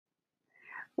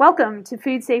Welcome to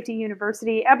Food Safety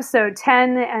University, episode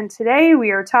 10, and today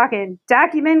we are talking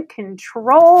document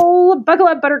control. Buckle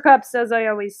up, buttercups, as I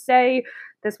always say.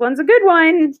 This one's a good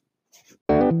one.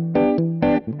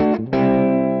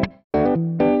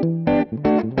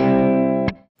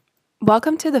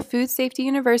 Welcome to the Food Safety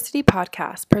University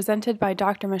podcast, presented by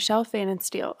Dr. Michelle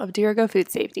Pfannenstiel of Dirigo Food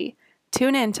Safety.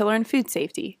 Tune in to learn food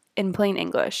safety in plain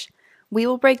English. We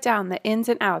will break down the ins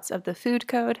and outs of the food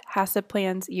code, HACCP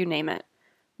plans, you name it.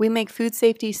 We make food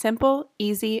safety simple,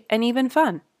 easy, and even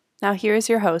fun. Now here is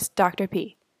your host, Dr.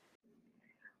 P.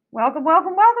 Welcome,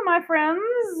 my friends.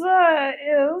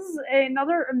 Is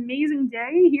another amazing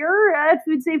day here at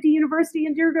Food Safety University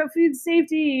and Dirigo Food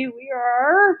Safety. We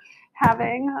are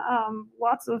having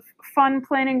lots of fun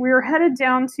planning. We are headed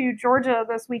down to Georgia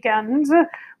this weekend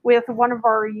with one of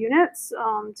our units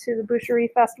to the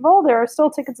Boucherie Festival. There are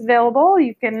still tickets available.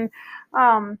 You can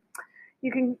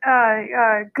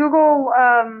Google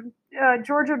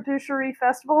Georgia Boucherie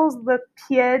Festivals, the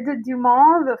Pied du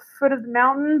Mont, the foot of the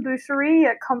mountain boucherie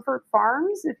at Comfort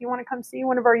Farms. If you want to come see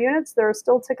one of our units, there are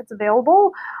still tickets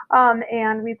available,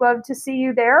 and we'd love to see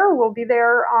you there. We'll be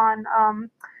there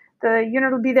on the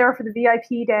unit will be there for the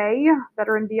VIP day,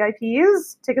 veteran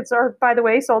VIPs. Tickets are, by the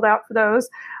way, sold out for those.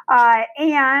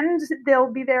 And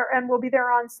they'll be there, and we'll be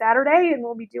there on Saturday, and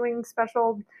we'll be doing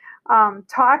special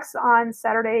talks on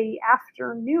Saturday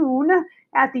afternoon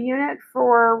at the unit.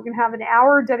 We're going to have an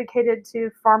hour dedicated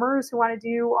to farmers who want to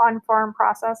do on-farm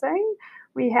processing.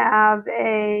 We have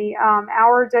a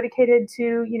hour dedicated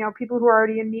to people who are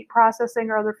already in meat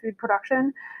processing or other food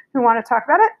production who want to talk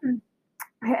about it.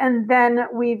 And then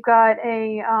we've got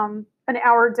an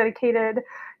hour dedicated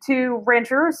to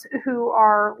ranchers who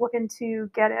are looking to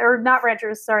get, or not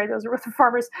ranchers, sorry, those are with the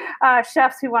farmers,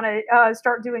 chefs who want to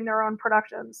start doing their own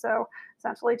production. So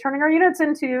essentially turning our units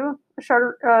into a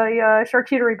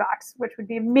charcuterie box, which would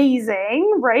be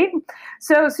amazing, right?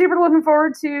 So super looking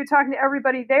forward to talking to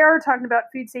everybody there, talking about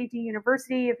Food Safety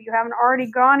University. If you haven't already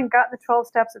gone and gotten the 12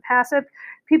 steps of HACCP,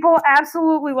 people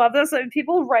absolutely love this. And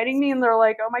people writing me and they're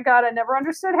like, oh my God, I never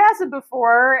understood HACCP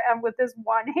before. And with this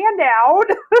one handout,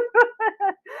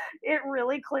 it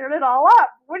really cleared it all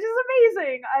up, which is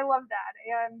amazing. I love that.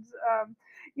 And,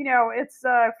 it's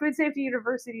Food Safety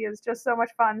University is just so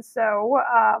much fun. So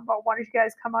why don't you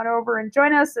guys come on over and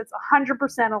join us? It's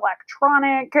 100%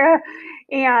 electronic,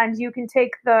 and you can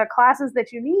take the classes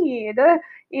that you need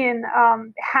in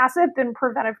HACCP and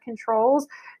preventive controls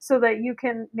so that you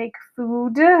can make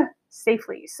food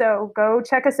safely. So go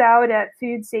check us out at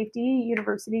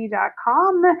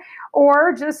foodsafetyuniversity.com,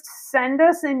 or just send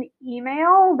us an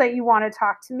email that you want to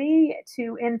talk to me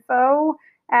to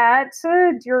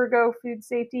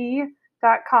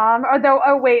info@DirigoFoodSafety.com.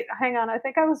 Oh wait, hang on. I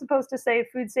think I was supposed to say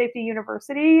Food Safety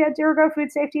University at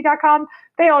DirigoFoodSafety.com.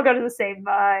 They all go to the same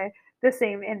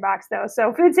inbox though.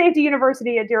 So Food Safety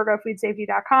University at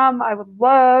DirigoFoodSafety.com. I would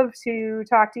love to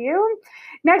talk to you.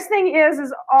 Next thing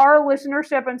is our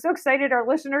listenership. I'm so excited. Our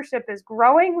listenership is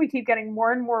growing. We keep getting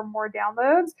more and more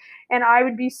downloads. And I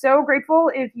would be so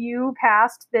grateful if you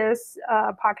passed this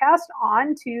podcast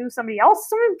on to somebody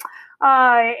else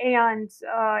and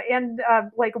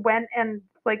went and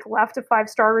left a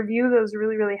 5-star review. Those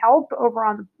really help over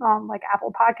on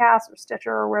Apple Podcasts or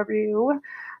Stitcher or wherever you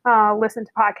listen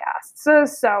to podcasts.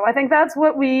 So I think that's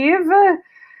what we've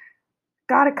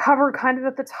got to cover kind of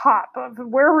at the top of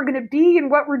where we're going to be and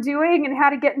what we're doing and how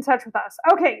to get in touch with us.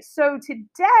 Okay, so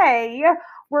today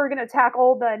we're going to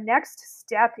tackle the next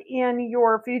step in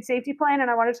your food safety plan, and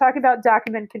I want to talk about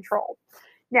document control.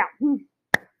 Now,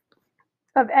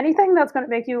 of anything that's going to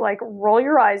make you roll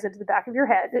your eyes into the back of your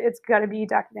head, it's going to be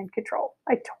document control.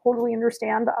 I totally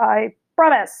understand. I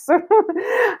promise.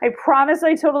 I promise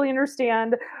I totally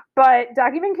understand. But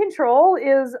document control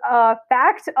is a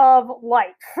fact of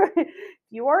life. If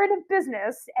you are in a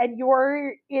business and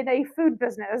you're in a food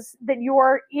business, then you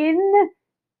are in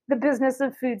the business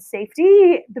of food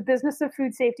safety. The business of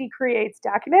food safety creates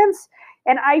documents.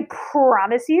 And I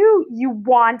promise you, you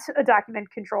want a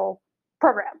document control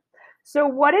program. So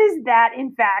what does that,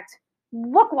 in fact,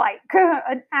 look like?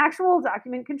 An actual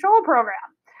document control program?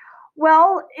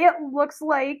 Well, it looks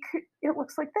like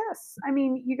this. I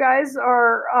mean, you guys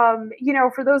are,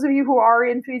 for those of you who are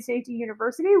in Food Safety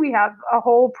University, we have a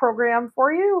whole program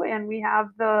for you, and we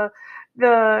have how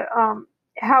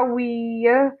we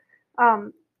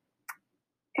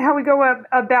go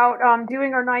about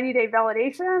doing our 90-day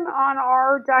validation on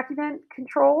our document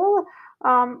control,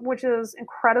 which is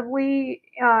incredibly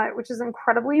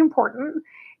important.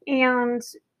 And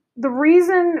the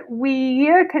reason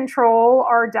we control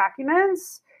our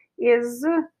documents is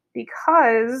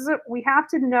because we have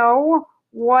to know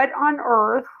what on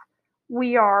earth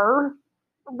we are,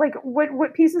 like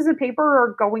what pieces of paper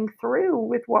are going through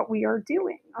with what we are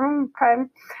doing. Okay.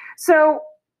 So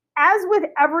as with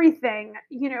everything,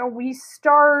 we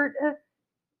start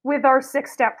with our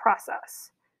 6-step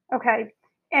process. Okay.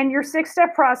 And your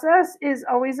 6-step process is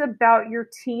always about your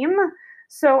team.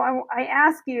 So I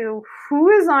ask you, who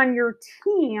is on your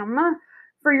team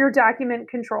for your document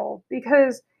control?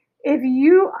 Because if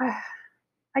you,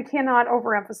 I cannot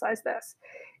overemphasize this.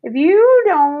 If you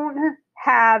don't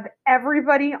have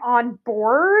everybody on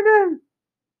board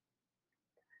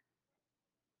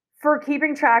for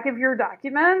keeping track of your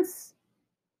documents,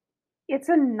 it's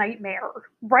a nightmare,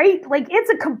 right? Like, it's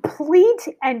a complete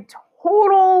and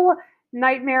total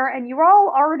nightmare. And you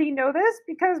all already know this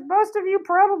because most of you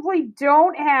probably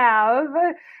don't have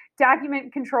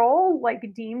document control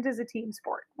like deemed as a team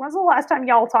sport. When's the last time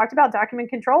y'all talked about document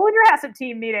control in your HACCP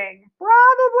team meeting?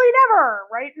 Probably never,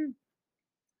 right?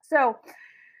 So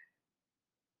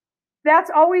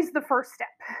that's always the first step.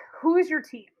 Who is your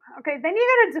team? Okay, then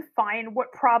you got to define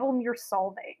what problem you're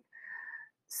solving.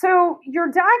 So your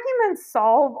documents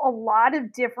solve a lot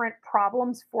of different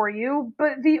problems for you,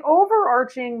 but the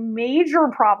overarching major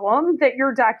problem that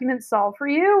your documents solve for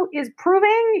you is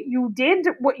proving you did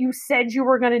what you said you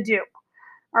were going to do.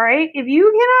 All right. If you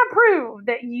cannot prove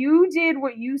that you did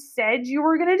what you said you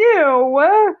were going to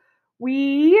do,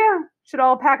 we should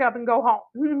all pack up and go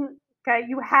home. Okay.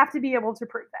 You have to be able to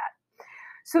prove that.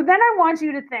 So then I want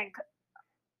you to think,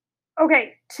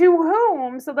 okay, to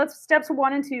whom? So that's steps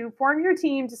 1 and 2. Form your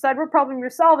team, decide what problem you're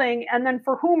solving, and then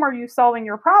for whom are you solving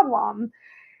your problem?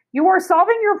 You are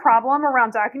solving your problem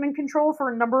around document control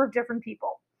for a number of different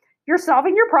people. You're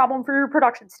solving your problem for your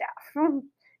production staff.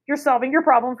 You're solving your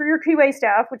problem for your QA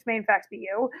staff, which may in fact be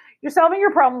you. You're solving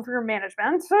your problem for your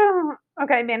management.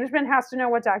 Okay, management has to know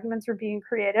what documents are being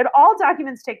created. All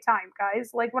documents take time,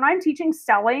 guys. Like when I'm teaching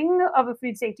selling of a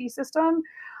food safety system,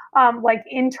 like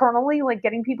internally, like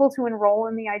getting people to enroll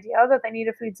in the idea that they need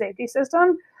a food safety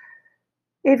system.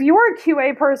 If you are a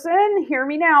QA person, hear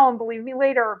me now and believe me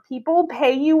later, people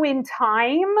pay you in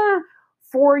time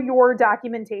for your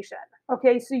documentation.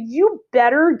 Okay, so you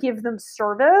better give them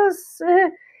service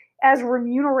as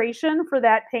remuneration for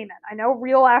that payment. I know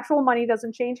real actual money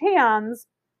doesn't change hands,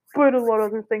 but a lot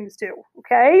of other things do.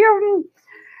 Okay,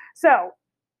 so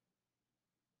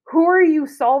who are you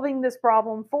solving this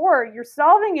problem for? You're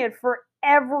solving it for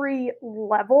every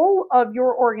level of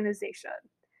your organization.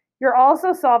 You're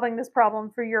also solving this problem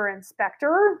for your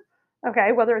inspector,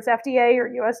 okay, whether it's FDA or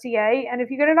USDA. And if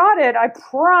you get an audit, I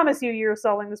promise you're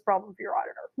solving this problem for your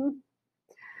auditor.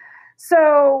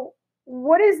 So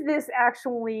what does this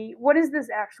actually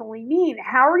mean?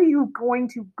 How are you going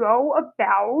to go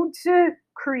about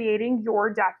creating your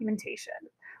documentation?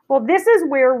 Well, this is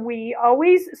where we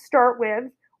always start with,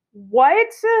 what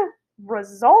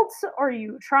results are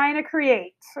you trying to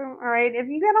create? All right, if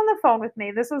you get on the phone with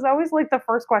me, this is always like the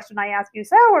first question I ask you.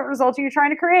 So what results are you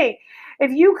trying to create?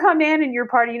 If you come in and you're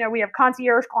part of, we have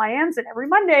concierge clients, and every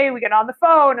Monday we get on the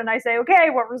phone and I say, okay,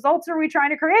 what results are we trying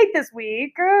to create this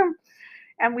week?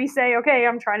 And we say, okay,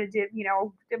 I'm trying to do,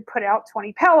 put out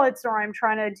 20 pellets, or I'm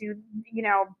trying to do,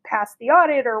 pass the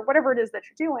audit, or whatever it is that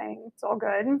you're doing. It's all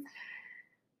good.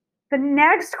 The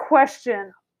next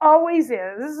question always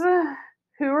is,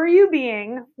 who are you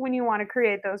being when you want to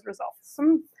create those results?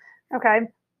 Okay.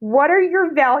 What are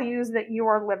your values that you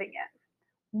are living in?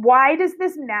 Why does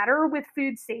this matter with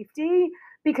food safety?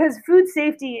 Because food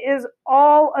safety is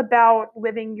all about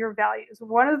living your values.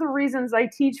 One of the reasons I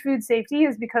teach food safety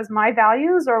is because my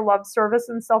values are love, service,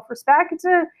 and self-respect.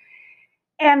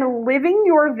 And living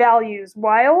your values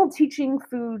while teaching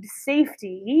food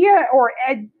safety, or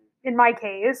in my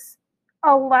case,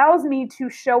 allows me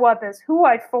to show up as who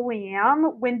I fully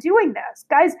am when doing this.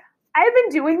 Guys, I've been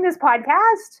doing this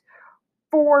podcast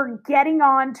for getting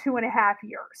on 2.5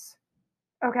 years.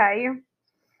 Okay.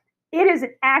 It is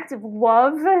an act of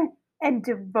love and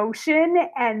devotion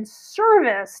and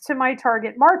service to my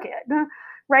target market,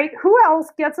 right? Who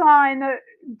else gets on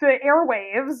the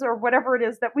airwaves, or whatever it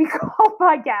is that we call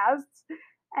podcasts,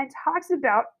 and talks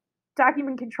about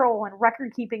document control and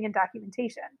record keeping and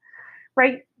documentation?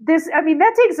 Right?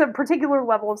 That takes a particular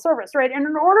level of service, right? And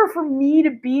in order for me to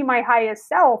be my highest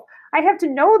self, I have to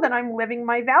know that I'm living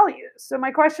my values. So my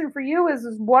question for you is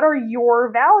what are your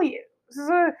values?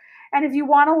 And if you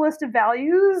want a list of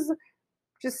values,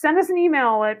 just send us an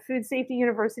email at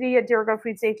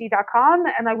foodsafetyuniversity@DirigoFoodSafety.com,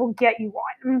 and I will get you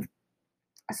one.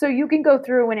 So you can go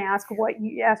through and ask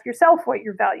yourself what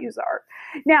your values are.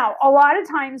 Now, a lot of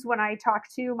times when I talk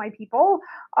to my people,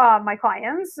 my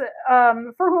clients,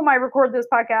 for whom I record this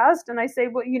podcast, and I say,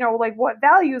 well, like what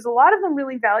values, a lot of them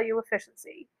really value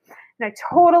efficiency. And I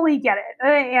totally get it.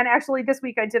 And actually this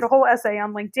week I did a whole essay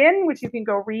on LinkedIn, which you can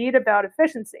go read about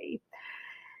efficiency.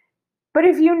 But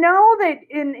if you know that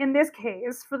in this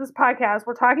case, for this podcast,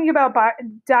 we're talking about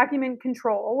document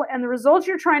control, and the results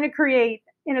you're trying to create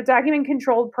in a document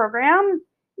controlled program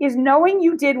is knowing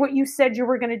you did what you said you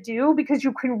were going to do because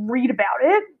you can read about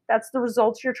it. That's the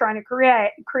results you're trying to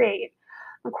create.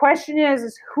 The question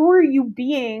is who are you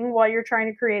being while you're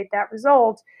trying to create that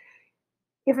result?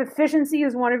 If efficiency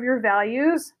is one of your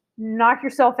values, knock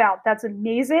yourself out. That's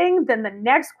amazing. Then the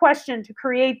next question to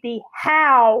create the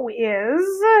how is,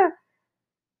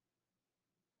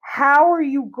 how are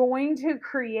you going to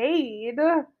create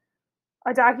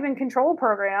a document control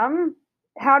program?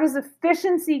 How does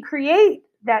efficiency create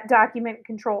that document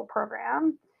control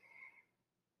program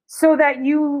so that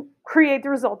you create the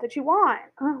result that you want,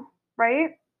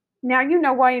 right? Now you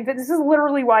know why this is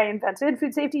literally why I invented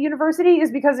Food Safety University, is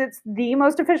because it's the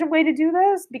most efficient way to do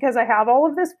this, because I have all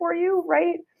of this for you,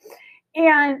 right?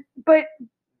 But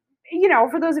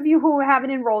for those of you who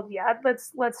haven't enrolled yet,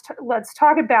 let's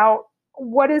talk about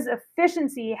what is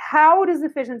efficiency. How does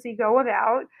efficiency go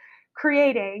about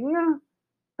creating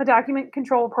a document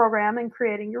control program and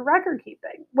creating your record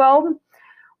keeping? Well,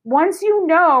 once you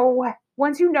know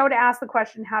to ask the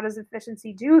question, how does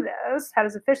efficiency do this? How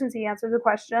does efficiency answer the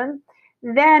question?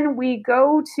 Then we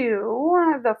go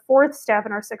to the fourth step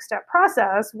in our 6-step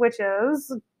process, which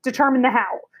is determine the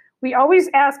how. We always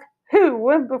ask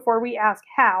who before we ask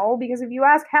how, because if you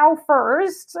ask how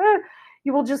first,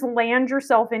 you will just land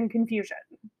yourself in confusion.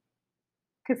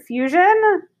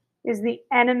 Confusion is the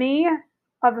enemy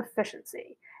of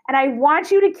efficiency. And I want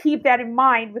you to keep that in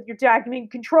mind with your document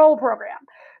control program.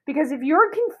 Because if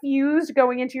you're confused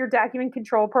going into your document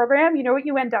control program, you know what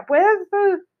you end up with?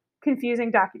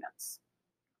 Confusing documents.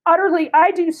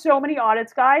 I do so many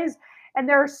audits, guys, and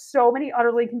there are so many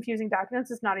utterly confusing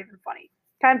documents, it's not even funny.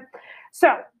 Okay.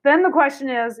 So then the question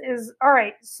is, all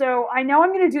right, so I know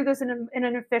I'm going to do this in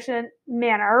an efficient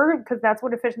manner, because that's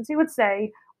what efficiency would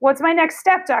say. What's my next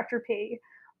step, Dr. P?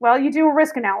 Well, you do a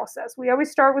risk analysis. We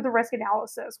always start with a risk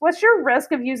analysis. What's your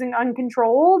risk of using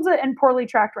uncontrolled and poorly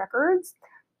tracked records?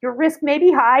 Your risk may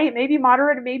be high, it may be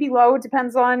moderate, it may be low. It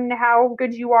depends on how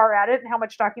good you are at it and how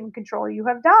much document control you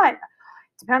have done.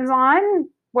 It depends on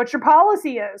what your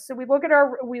policy is. So we look at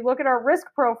our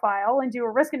risk profile and do a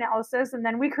risk analysis, and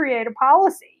then we create a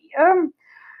policy.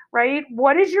 Right?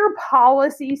 What does your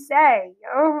policy say?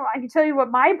 I can tell you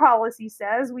what my policy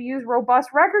says. We use robust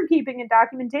record keeping and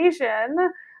documentation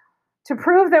to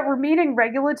prove that we're meeting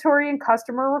regulatory and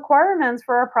customer requirements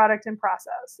for our product and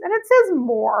process. And it says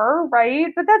more,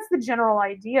 right? But that's the general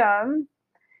idea.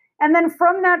 And then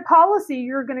from that policy,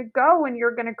 you're going to go and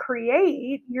you're going to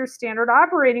create your standard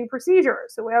operating procedure.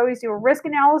 So we always do a risk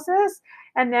analysis,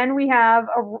 and then we have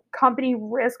a company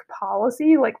risk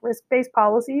policy, like risk-based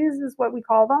policies is what we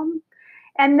call them.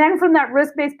 And then from that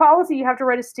risk-based policy, you have to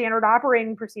write a standard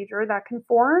operating procedure that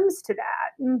conforms to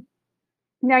that.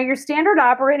 Now, your standard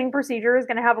operating procedure is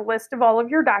going to have a list of all of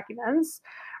your documents,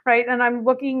 right? And I'm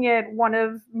looking at one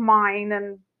of mine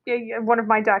and one of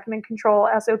my document control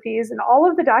SOPs, and all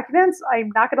of the documents, I'm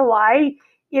not going to lie,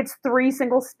 it's 3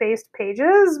 single-spaced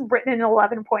pages written in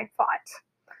 11-point font.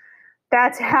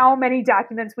 That's how many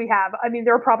documents we have. I mean,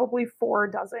 there are probably 4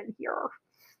 dozen here.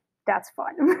 That's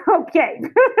fun. Okay.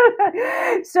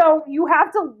 So you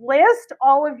have to list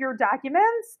all of your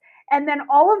documents, and then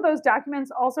all of those documents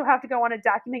also have to go on a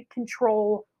document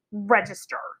control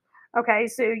register. Okay,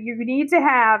 so you need to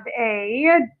have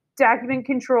a document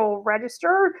control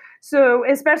register. So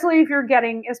especially if you're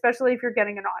getting an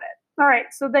audit. All right.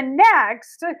 So then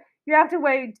next, you have to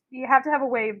have a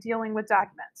way of dealing with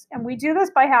documents, and we do this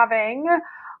by having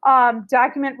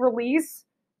document release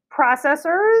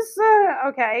processors.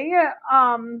 Okay.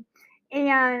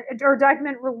 Or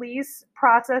document release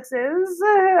processes.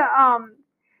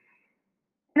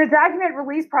 And a document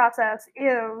release process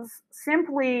is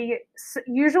simply,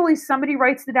 usually somebody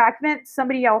writes the document,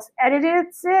 somebody else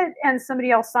edits it, and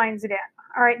somebody else signs it in.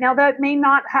 All right. Now that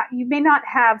you may not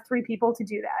have 3 people to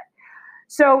do that.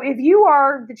 So if you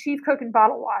are the chief cook and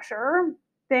bottle washer,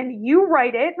 then you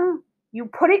write it, you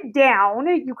put it down,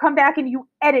 you come back and you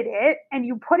edit it, and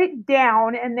you put it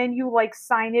down, and then you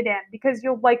sign it in, because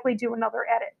you'll likely do another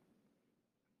edit.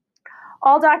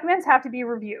 All documents have to be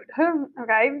reviewed.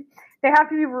 Okay. They have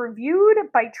to be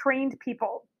reviewed by trained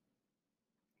people.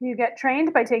 You get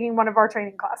trained by taking one of our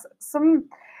training classes.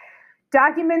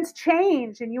 documents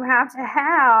change, and you have to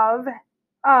have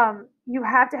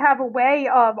a way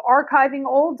of archiving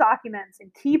old documents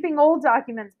and keeping old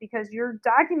documents, because your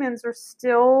documents are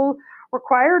still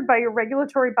required by your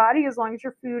regulatory body as long as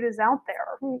your food is out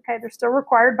there. Okay, they're still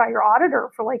required by your auditor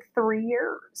for like 3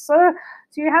 years. So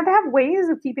you have to have ways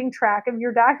of keeping track of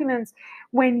your documents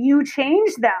when you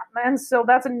change them. And so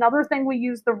that's another thing we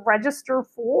use the register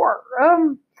for.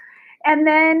 And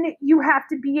then you have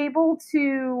to be able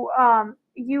to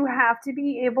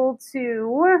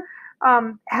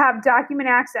have document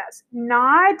access.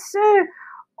 Not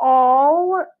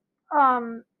all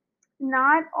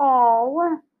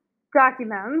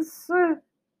documents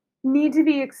need to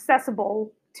be accessible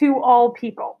to all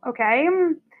people, okay?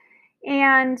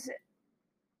 And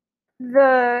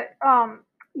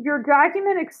your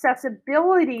document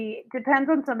accessibility depends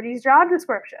on somebody's job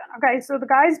description, okay? So the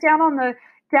guys down on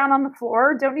the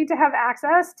floor don't need to have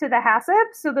access to the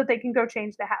HACCP so that they can go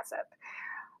change the HACCP.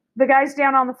 The guys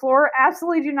down on the floor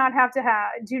absolutely do not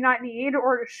need,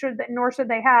 nor should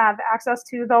they have access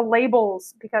to the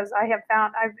labels, because I've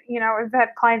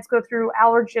had clients go through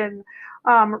allergen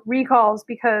recalls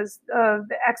because of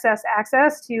the excess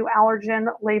access to allergen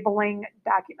labeling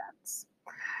documents.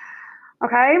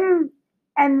 Okay.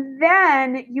 And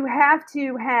then you have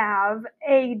to have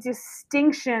a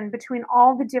distinction between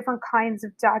all the different kinds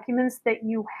of documents that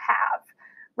you have.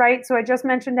 Right? So I just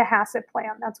mentioned a HACCP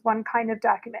plan. That's one kind of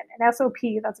document. An SOP,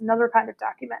 that's another kind of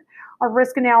document. A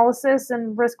risk analysis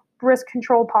and risk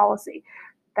control policy,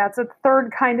 that's a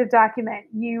third kind of document.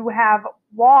 You have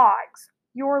logs.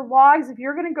 Your logs, if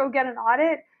you're going to go get an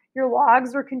audit, your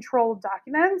logs are controlled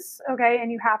documents, okay? And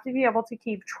you have to be able to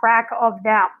keep track of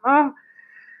them.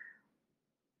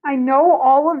 I know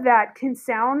all of that can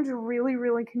sound really,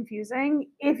 really confusing.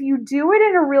 If you do it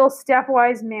in a real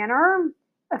stepwise manner,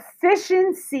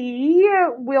 efficiency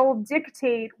will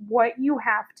dictate what you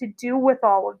have to do with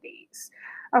all of these.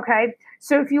 Okay,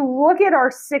 so if you look at our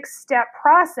 6-step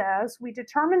process, we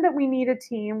determined that we need a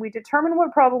team. We determined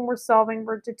what problem we're solving.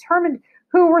 We're determined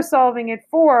who we're solving it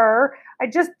for. I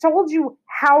just told you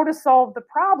how to solve the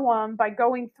problem by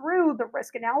going through the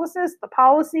risk analysis, the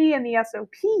policy, and the SOP.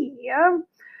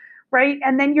 Right?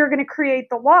 And then you're going to create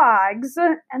the logs,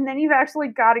 and then you've actually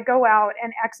got to go out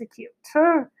and execute.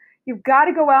 You've got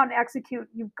to go out and execute.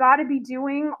 You've got to be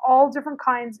doing all different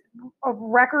kinds of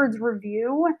records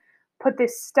review. Put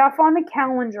this stuff on the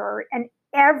calendar, and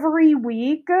every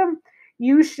week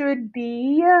you should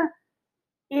be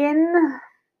in,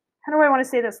 how do I want to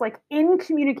say this? Like in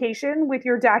communication with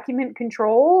your document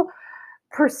control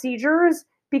procedures,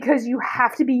 because you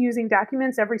have to be using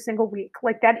documents every single week.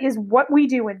 Like that is what we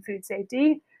do in food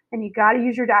safety, and you got to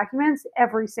use your documents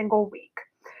every single week.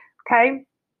 Okay?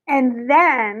 And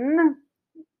then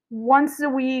once a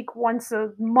week, once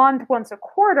a month, once a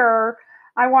quarter,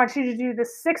 I want you to do the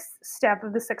 6th step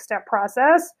of the 6-step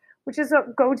process, which is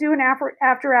go do an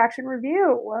after action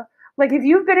review. Like if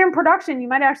you've been in production, you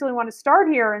might actually want to start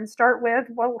here and start with,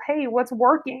 well, hey, what's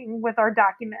working with our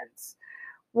documents?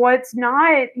 What's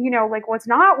not, what's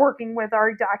not working with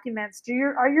our documents?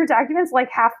 Are your documents like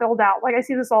half filled out? Like I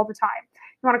see this all the time.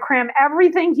 You want to cram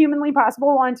everything humanly possible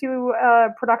onto a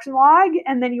production log,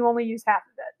 and then you only use half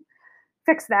of it.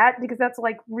 Fix that, because that's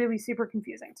like really super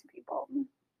confusing to people.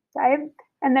 Okay?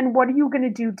 And then what are you going to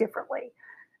do differently?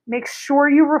 Make sure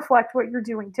you reflect what you're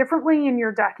doing differently in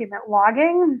your document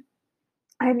logging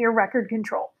and your record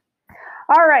control.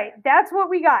 All right, that's what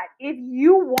we got. If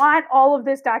you want all of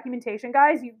this documentation,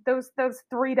 guys, those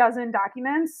 3 dozen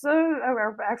documents,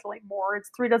 or actually more, it's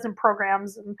 3 dozen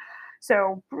programs, and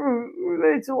so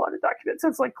it's a lot of documents. So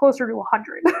it's like closer to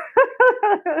 100.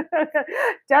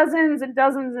 Dozens and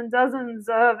dozens and dozens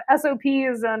of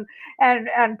SOPs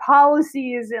and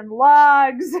policies and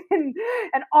logs and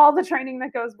all the training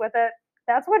that goes with it.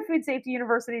 That's what Food Safety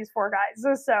University is for, guys.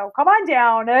 So come on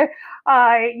down.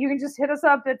 You can just hit us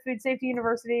up at Food Safety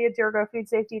University at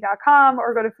DirigoFoodSafety.com,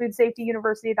 or go to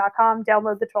FoodSafetyUniversity.com,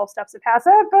 download the 12 steps of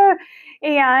HACCP,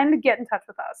 and get in touch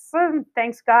with us.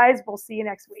 Thanks, guys. We'll see you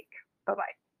next week. Bye-bye.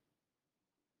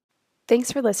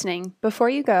 Thanks for listening. Before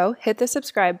you go, hit the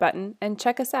subscribe button and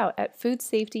check us out at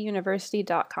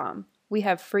FoodSafetyUniversity.com. We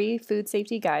have free food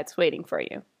safety guides waiting for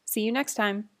you. See you next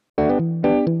time.